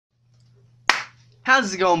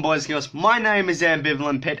How's it going, boys and girls? My name is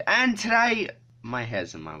Ambivalent Pit, and today my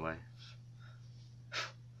hair's in my way.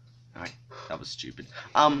 Alright, that was stupid.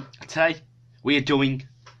 Today we are doing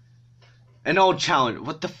an old challenge.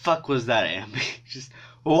 What the fuck was that, Ambi? Just,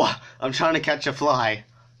 oh, I'm trying to catch a fly.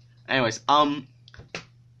 Anyways,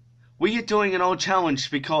 we are doing an old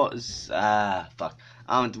challenge because, we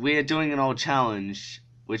are doing an old challenge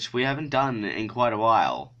which we haven't done in quite a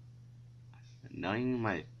while. Knowing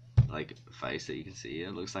my face that you can see here,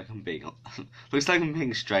 looks like I'm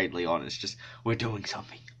being straightly honest. Just, we're doing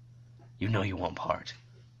something. You know you want part.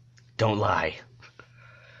 Don't lie.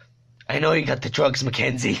 I know you got the drugs,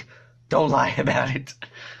 Mackenzie. Don't lie about it.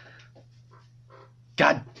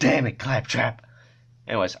 God damn it, Claptrap.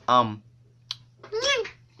 Anyways,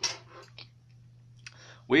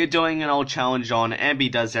 we're doing an old challenge on Ambi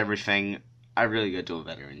Does Everything. I really gotta do a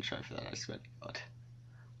better intro for that, I swear to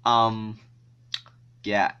God.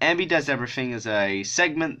 Yeah, Ambi Does Everything is a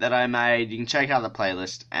segment that I made. You can check out the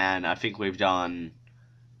playlist, and I think we've done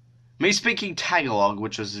me speaking Tagalog,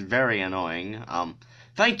 which was very annoying.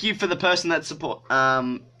 Thank you for the person that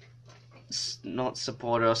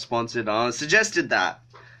suggested that.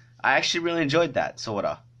 I actually really enjoyed that,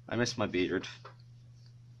 sorta. I miss my beard.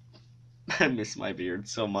 I miss my beard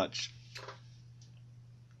so much.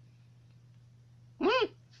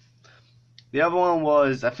 The other one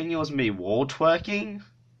was, I think it was me wall twerking.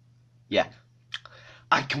 Yeah.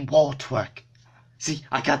 I can wall twerk. See,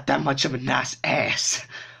 I got that much of a nice ass.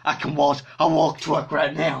 I'll wall twerk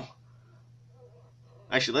right now.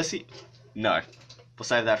 Actually, let's see. No. We'll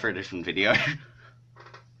save that for a different video.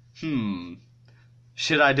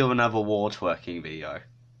 Should I do another wall twerking video?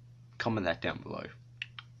 Comment that down below.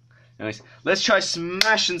 Anyways, let's try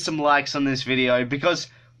smashing some likes on this video because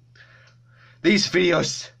these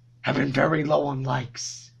videos have been very low on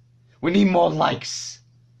likes. We need more likes.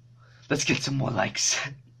 Let's get some more likes.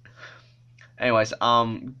 Anyways,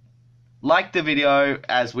 like the video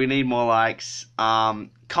as we need more likes.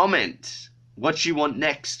 Comment what you want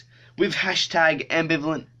next with hashtag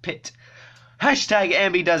ambivalentpit. Hashtag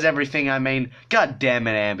Ambi Does Everything, I mean. God damn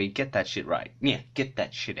it, Ambi. Get that shit right. Yeah, get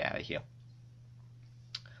that shit out of here.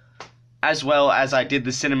 As well as I did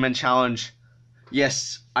the cinnamon challenge.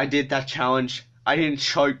 Yes, I did that challenge. I didn't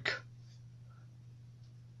choke.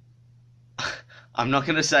 I'm not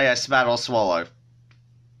gonna say I spat or swallow.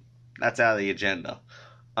 That's out of the agenda.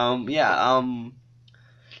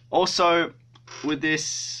 Also, with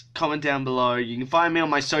this, comment down below. You can find me on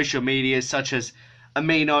my social medias such as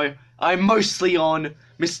Amino. I'm mostly on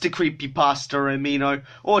MrCreepypasta Amino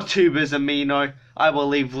or Tubers Amino. I will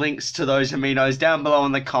leave links to those aminos down below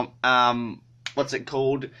in the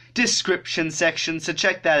description section, so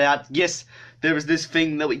check that out. Yes, there is this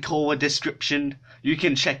thing that we call a description. You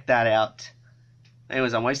can check that out.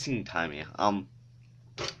 Anyways, I'm wasting time here.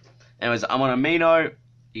 Anyways, I'm on Amino.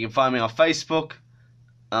 You can find me on Facebook,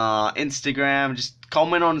 Instagram. Just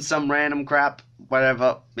comment on some random crap,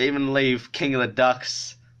 whatever. Even leave King of the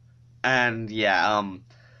Ducks. And yeah,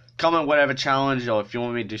 comment whatever challenge, or if you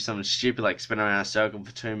want me to do something stupid like spin around a circle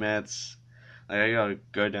for 2 minutes. Like, I gotta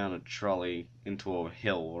go down a trolley into a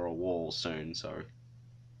hill or a wall soon, so.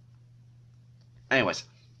 Anyways,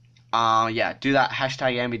 yeah, do that.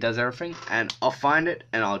 Hashtag Ambi Does Everything, and I'll find it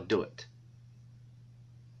and I'll do it.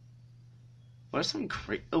 What is some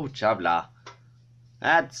oh, Jabla.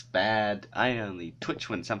 That's bad. I only twitch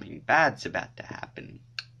when something bad's about to happen.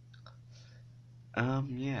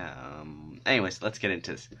 Anyways, let's get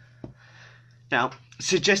into this. Now,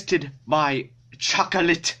 suggested by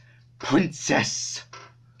Chocolate Princess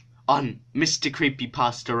on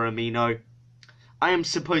MrCreepypasta Amino, I am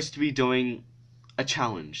supposed to be doing a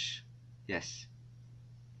challenge. Yes.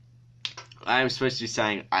 I am supposed to be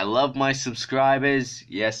saying, I love my subscribers.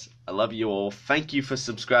 Yes, I love you all. Thank you for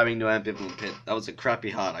subscribing to Ambivalent Pit. That was a crappy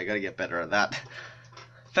heart. I gotta get better at that.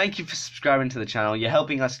 Thank you for subscribing to the channel. You're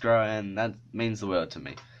helping us grow, and that means the world to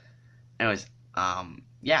me. Anyways,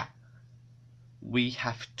 yeah. We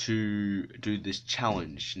have to do this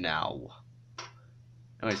challenge now.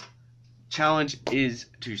 Anyways, challenge is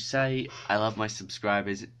to say I love my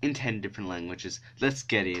subscribers in 10 different languages. Let's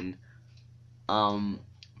get in.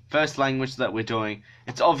 First language that we're doing,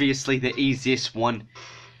 it's obviously the easiest one.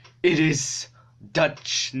 It is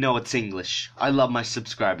Dutch. No, it's English. I love my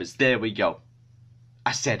subscribers. There we go.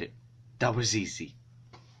 I said it. That was easy.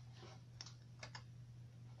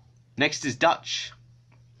 Next is Dutch.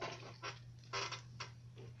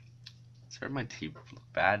 Sorry, my teeth look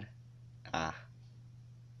bad.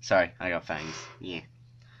 Sorry, I got fangs. Yeah.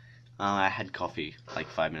 I had coffee like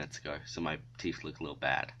 5 minutes ago, so my teeth look a little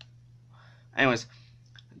bad. Anyways,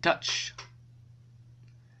 Dutch.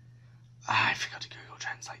 I forgot to Google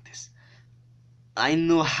Translate this.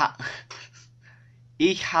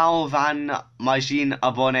 Ich hou van mijn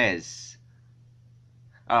abonnees.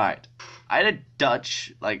 Alright. I had a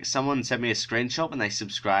Dutch, like someone sent me a screenshot when they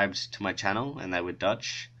subscribed to my channel and they were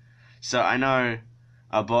Dutch. So I know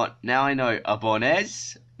now I know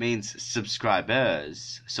abonnees means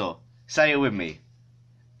subscribers. So say it with me.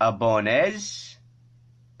 Abonnees,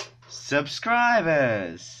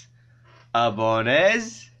 subscribers.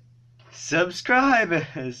 Abonnees,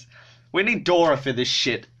 subscribers. We need Dora for this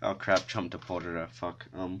shit. Oh crap, Trump deported her. Fuck.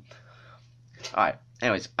 Alright,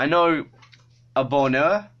 anyways, I know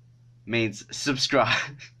abonner means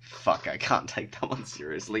subscribe. Fuck, I can't take that one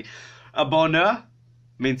seriously. Abonner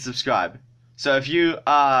means subscribe. So if you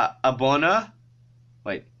are abonner,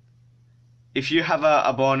 wait. If you have a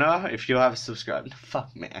abonner, if you have subscribed,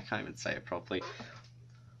 fuck me, I can't even say it properly.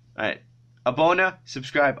 Alright, abonner,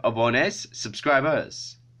 subscribe, abonnees,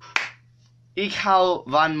 subscribers. Ik hou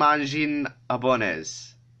van mijn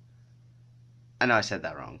abonnees. I know I said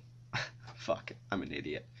that wrong. Fuck, I'm an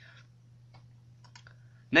idiot.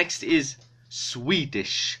 Next is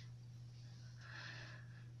Swedish.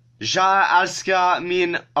 Jag älskar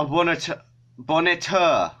min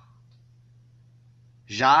abonnetör.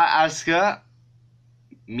 Jag älskar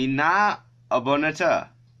mina abonnetör.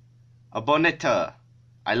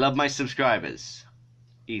 I love my subscribers.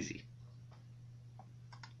 Easy.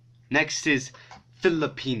 Next is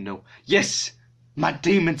Filipino. Yes, my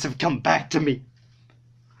demons have come back to me.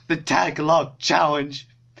 The Tagalog challenge.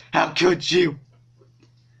 How could you?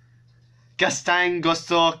 Gustang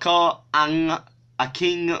gusto ko ang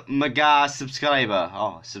aking mga subscriber.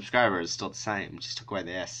 Oh, subscriber is still the same. Just took away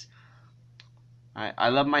the S. I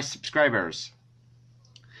love my subscribers.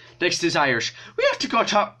 Next is Irish. We have to go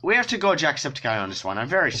Jacksepticeye on this one. I'm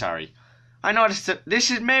very sorry. I noticed that this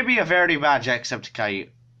is maybe a very bad Jacksepticeye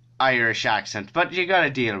Irish accent, but you gotta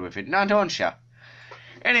deal with it, now don't ya?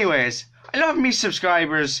 Anyways, I love me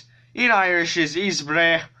subscribers. In Irish is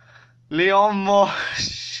Isbre, Leomo,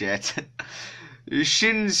 shit,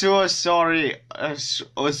 Shinzo, sorry,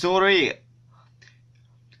 Isbre,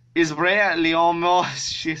 Leomo,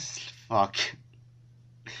 shit, fuck.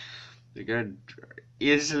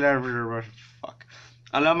 Fuck.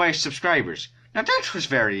 I love my subscribers. Now that was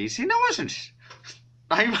very easy, no wasn't?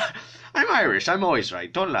 I'm Irish, I'm always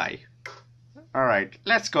right, don't lie. Alright,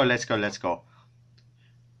 let's go.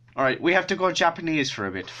 Alright, we have to go Japanese for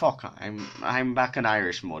a bit. Fuck, I'm back in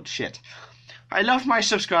Irish mode, shit. I love my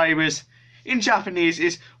subscribers. In Japanese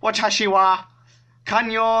is Watashi wa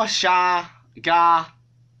kanyo sha ga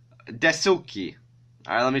desuki.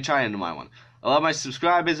 Alright, let me try into my one. I love my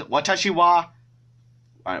subscribers. Watashi wa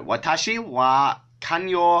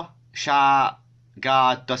kanyo sha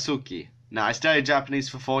ga desuki. Now, I studied Japanese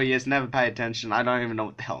for 4 years, never paid attention. I don't even know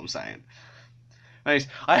what the hell I'm saying. Anyways,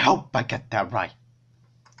 I hope I get that right.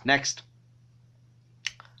 Next.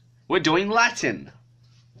 We're doing Latin.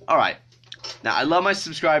 Alright. Now, I love my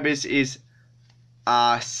subscribers is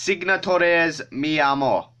Signatores mi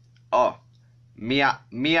amo. Oh. Mi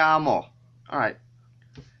amo. Alright.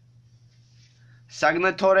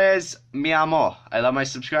 Signatores mi amo. I love my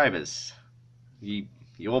subscribers. You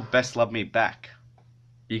all best love me back.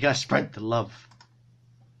 You gotta spread the love.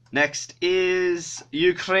 Next is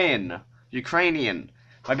Ukrainian.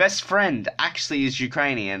 My best friend actually is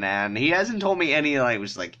Ukrainian, and he hasn't told me any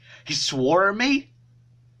language. Like, he swore at me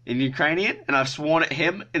in Ukrainian, and I've sworn at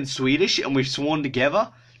him in Swedish, and we've sworn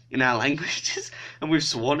together in our languages, and we've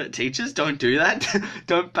sworn at teachers. Don't do that.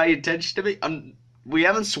 Don't pay attention to me. We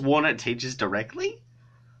haven't sworn at teachers directly.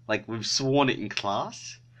 Like, we've sworn it in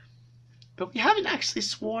class. But we haven't actually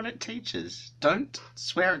sworn at teachers. Don't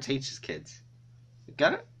swear at teachers, kids.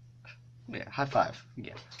 Got it? Yeah, high five.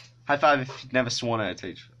 Yeah. High five if you've never sworn at a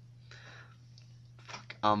teacher.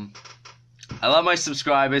 Fuck. I love my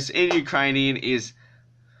subscribers. In Ukrainian is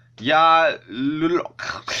Ya Lulok.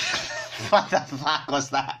 What the fuck was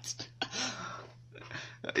that?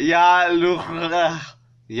 Ya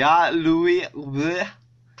Louis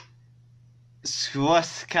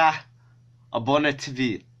Svorska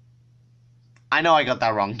Abonnetiv. I know I got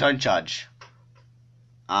that wrong. Don't judge.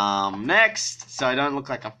 Next, so I don't look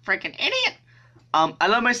like a freaking idiot. I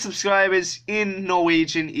love my subscribers. In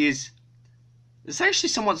Norwegian is it's actually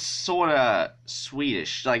somewhat sorta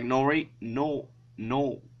Swedish, like Norway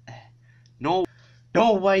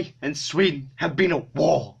and Sweden have been at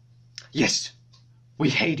war. Yes, we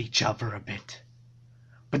hate each other a bit,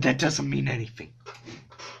 but that doesn't mean anything.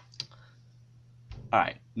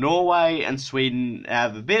 Alright, Norway and Sweden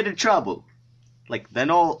have a bit of trouble. Like, they're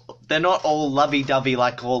not all lovey-dovey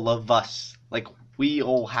like all of us. Like, we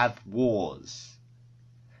all have wars.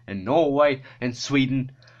 and Norway and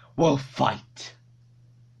Sweden will fight.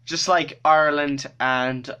 Just like Ireland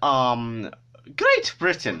and Great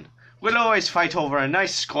Britain will always fight over a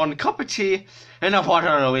nice scone cup of tea and a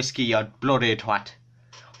bottle of whiskey, you bloody twat.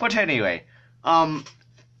 But anyway,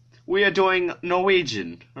 we are doing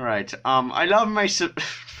Norwegian. Alright, I love my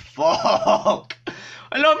fuck.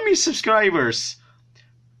 I love me subscribers.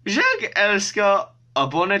 Jag älskar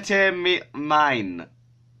mine.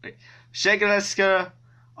 Jag älskar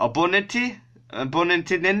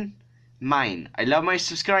abonnenten mine. I love my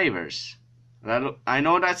subscribers. I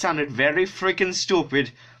know that sounded very freaking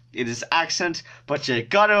stupid in this accent, but you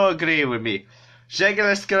gotta agree with me. Jag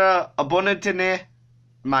älskar abonnenten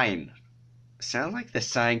mine. Sounds like they're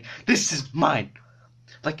saying, this is mine.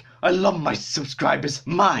 Like, I love my subscribers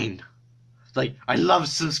mine. Like, I love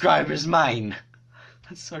subscribers mine.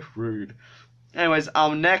 That's so rude. Anyways,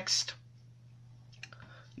 next.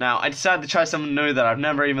 Now, I decided to try something new that I've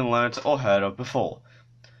never even learnt or heard of before.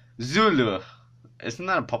 Zulu. Isn't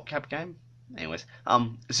that a PopCap game? Anyways,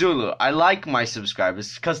 Zulu. I like my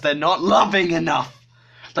subscribers because they're not loving enough.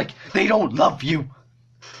 Like, they don't love you.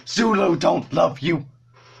 Zulu don't love you.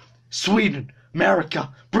 Sweden,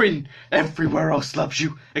 America, Britain, everywhere else loves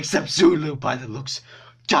you except Zulu by the looks.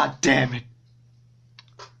 God damn it.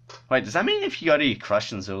 Wait, does that mean if you go to your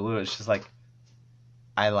crush in Zulu, it's just like,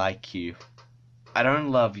 I like you. I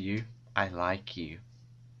don't love you. I like you.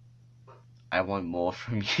 I want more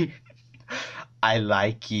from you. I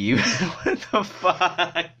like you. What the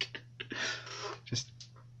fuck? Just,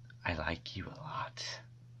 I like you a lot.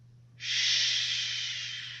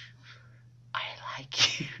 Shh. I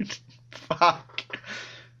like you. Fuck.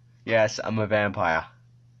 Yes, I'm a vampire.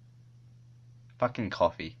 Fucking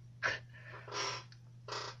coffee.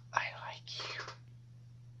 I like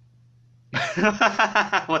you.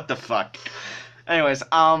 What the fuck? Anyways,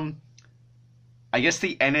 I guess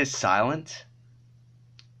the N is silent.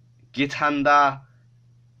 Githanda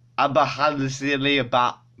Abahalsili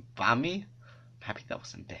Bami? I'm happy that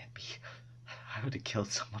wasn't Bambi. I would have killed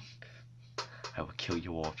someone. I would kill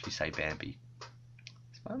you all if you say Bambi.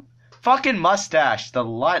 Fucking mustache. The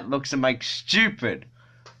light looks and makes stupid.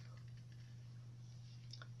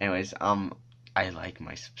 Anyways, I like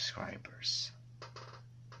my subscribers.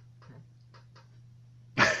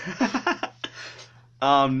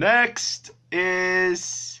 Next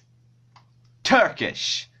is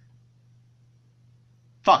Turkish.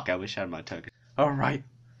 Fuck, I wish I had my Turkish. Alright,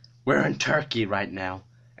 we're in Turkey right now,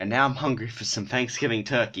 and now I'm hungry for some Thanksgiving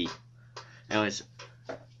turkey. Anyways,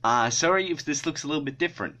 sorry if this looks a little bit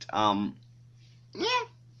different. Yeah,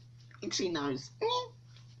 itchy nose.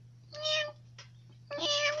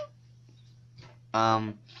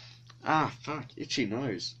 Fuck, itchy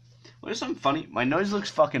nose. Well, something funny. My nose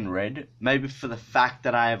looks fucking red. Maybe for the fact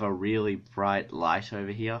that I have a really bright light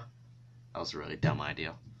over here. That was a really dumb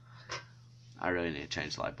idea. I really need to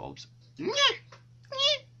change light bulbs.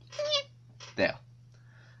 There.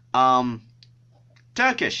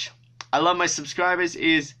 Turkish. I love my subscribers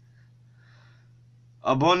is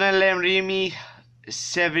Abonelerimi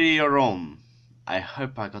seviyorum. I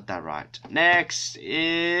hope I got that right. Next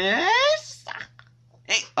is...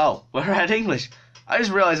 Oh, we're at English. I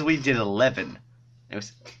just realized we did 11. It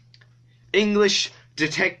was English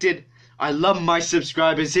detected. I love my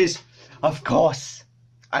subscribers is, of course,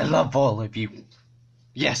 I love all of you.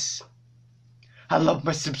 Yes, I love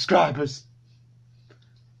my subscribers.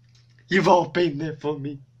 You've all been there for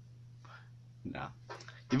me. No.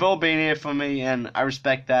 You've all been here for me, and I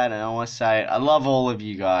respect that, and I want to say I love all of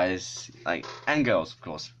you guys. Like, and girls, of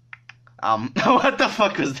course. What the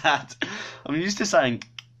fuck was that? I'm used to saying...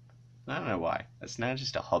 I don't know why. It's now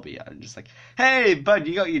just a hobby. I'm just like, hey, bud,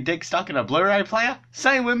 you got your dick stuck in a Blu-ray player?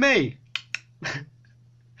 Same with me.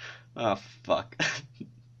 Oh, fuck.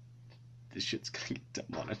 This shit's gonna get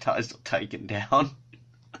demonetized or taken down.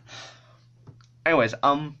 Anyways,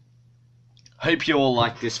 hope you all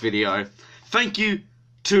like this video. Thank you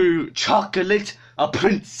to Chocolate, a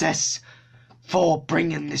princess, for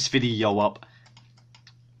bringing this video up.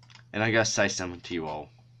 And I gotta say something to you all.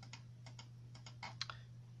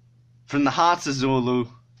 From the hearts of Zulu,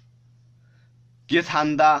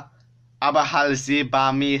 Githanda Abahalzi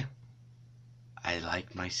Bami. I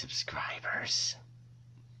like my subscribers.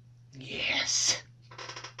 Yes.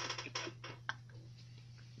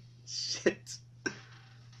 Shit.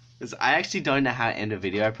 Because I actually don't know how to end a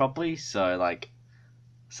video properly, so like,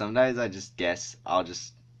 some days I just guess. I'll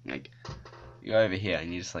just like go over here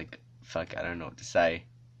and you just like, fuck, I don't know what to say.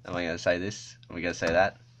 Am I gonna say this? Am I gonna say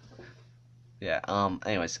that? Yeah,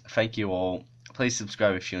 anyways, thank you all. Please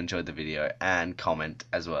subscribe if you enjoyed the video and comment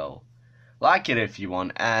as well. like it if you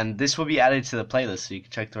want, and this will be added to the playlist, so you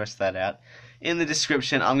can check the rest of that out in the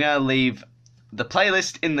description. I'm going to leave the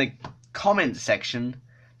playlist in the comment section,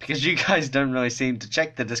 because you guys don't really seem to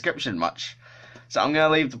check the description much. So I'm going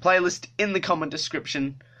to leave the playlist in the comment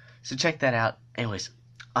description, so check that out. Anyways,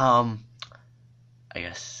 I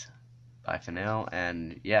guess bye for now,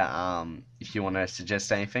 and yeah, if you want to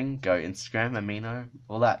suggest anything, go Instagram, Amino,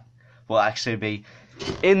 all that will actually be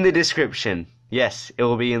in the description. Yes, it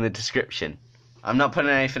will be in the description. I'm not putting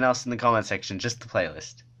anything else in the comment section, just the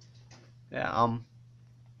playlist. Yeah,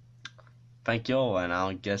 thank you all, and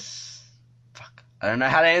I guess, I don't know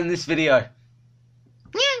how to end this video.